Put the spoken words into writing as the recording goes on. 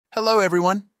Hello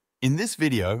everyone! In this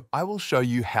video, I will show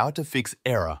you how to fix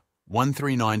error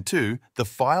 1392, the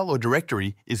file or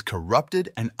directory is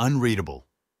corrupted and unreadable.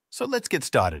 So let's get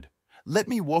started. Let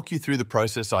me walk you through the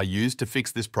process I used to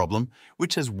fix this problem,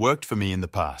 which has worked for me in the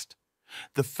past.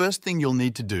 The first thing you'll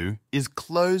need to do is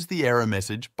close the error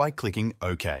message by clicking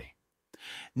OK.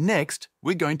 Next,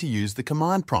 we're going to use the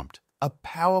command prompt, a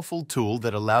powerful tool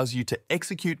that allows you to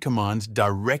execute commands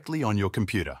directly on your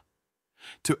computer.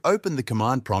 To open the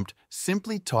command prompt,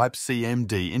 simply type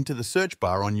CMD into the search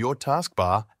bar on your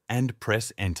taskbar and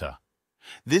press Enter.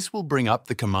 This will bring up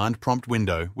the command prompt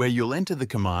window where you'll enter the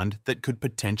command that could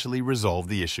potentially resolve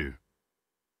the issue.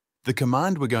 The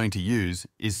command we're going to use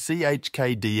is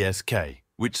chkdsk,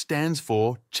 which stands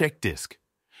for check disk.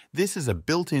 This is a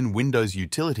built-in Windows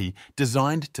utility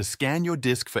designed to scan your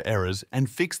disk for errors and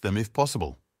fix them if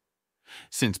possible.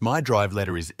 Since my drive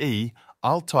letter is E,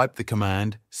 I'll type the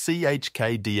command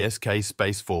chkdsk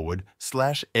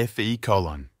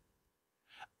 /fe:.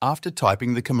 After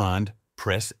typing the command,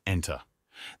 press Enter.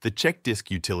 The check disk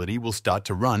utility will start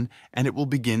to run and it will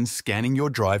begin scanning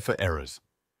your drive for errors.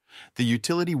 The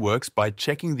utility works by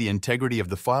checking the integrity of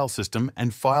the file system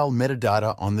and file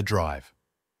metadata on the drive.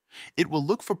 It will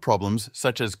look for problems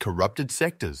such as corrupted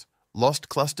sectors, lost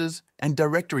clusters, and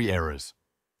directory errors.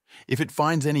 If it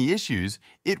finds any issues,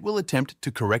 it will attempt to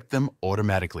correct them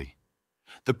automatically.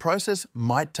 The process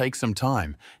might take some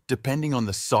time, depending on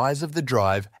the size of the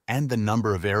drive and the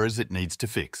number of errors it needs to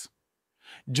fix.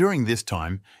 During this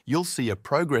time, you'll see a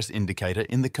progress indicator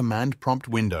in the command prompt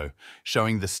window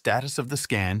showing the status of the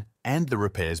scan and the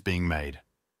repairs being made.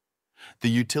 The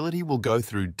utility will go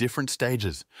through different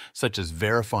stages, such as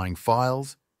verifying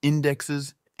files,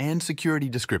 indexes, and security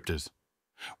descriptors.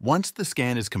 Once the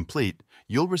scan is complete,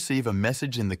 you'll receive a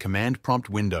message in the command prompt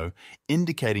window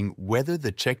indicating whether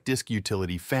the check disk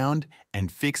utility found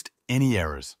and fixed any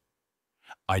errors.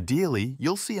 Ideally,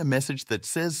 you'll see a message that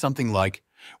says something like,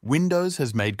 Windows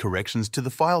has made corrections to the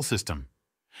file system.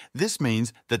 This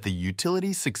means that the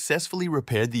utility successfully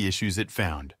repaired the issues it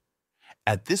found.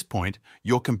 At this point,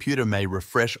 your computer may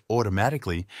refresh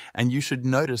automatically and you should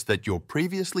notice that your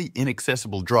previously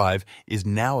inaccessible drive is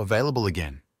now available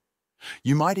again.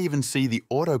 You might even see the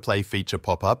autoplay feature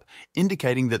pop up,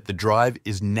 indicating that the drive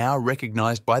is now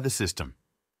recognized by the system.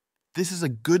 This is a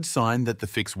good sign that the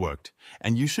fix worked,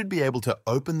 and you should be able to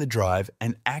open the drive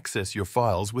and access your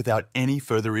files without any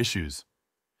further issues.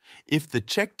 If the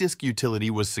check disk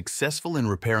utility was successful in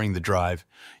repairing the drive,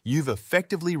 you've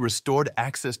effectively restored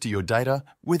access to your data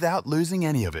without losing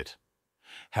any of it.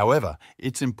 However,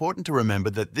 it's important to remember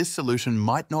that this solution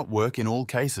might not work in all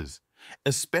cases,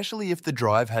 especially if the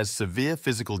drive has severe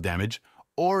physical damage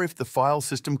or if the file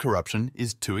system corruption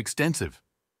is too extensive.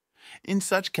 In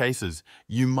such cases,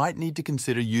 you might need to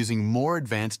consider using more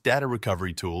advanced data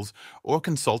recovery tools or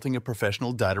consulting a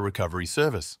professional data recovery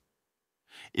service.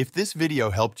 If this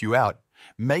video helped you out,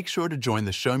 make sure to join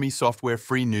the Show Me Software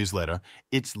free newsletter.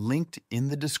 It's linked in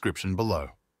the description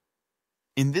below.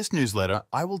 In this newsletter,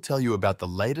 I will tell you about the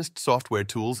latest software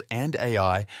tools and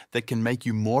AI that can make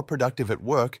you more productive at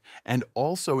work and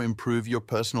also improve your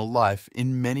personal life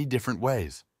in many different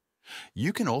ways.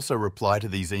 You can also reply to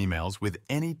these emails with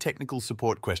any technical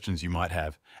support questions you might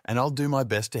have, and I'll do my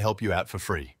best to help you out for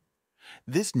free.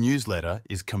 This newsletter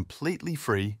is completely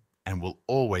free and will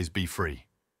always be free.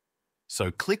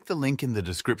 So click the link in the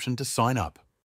description to sign up.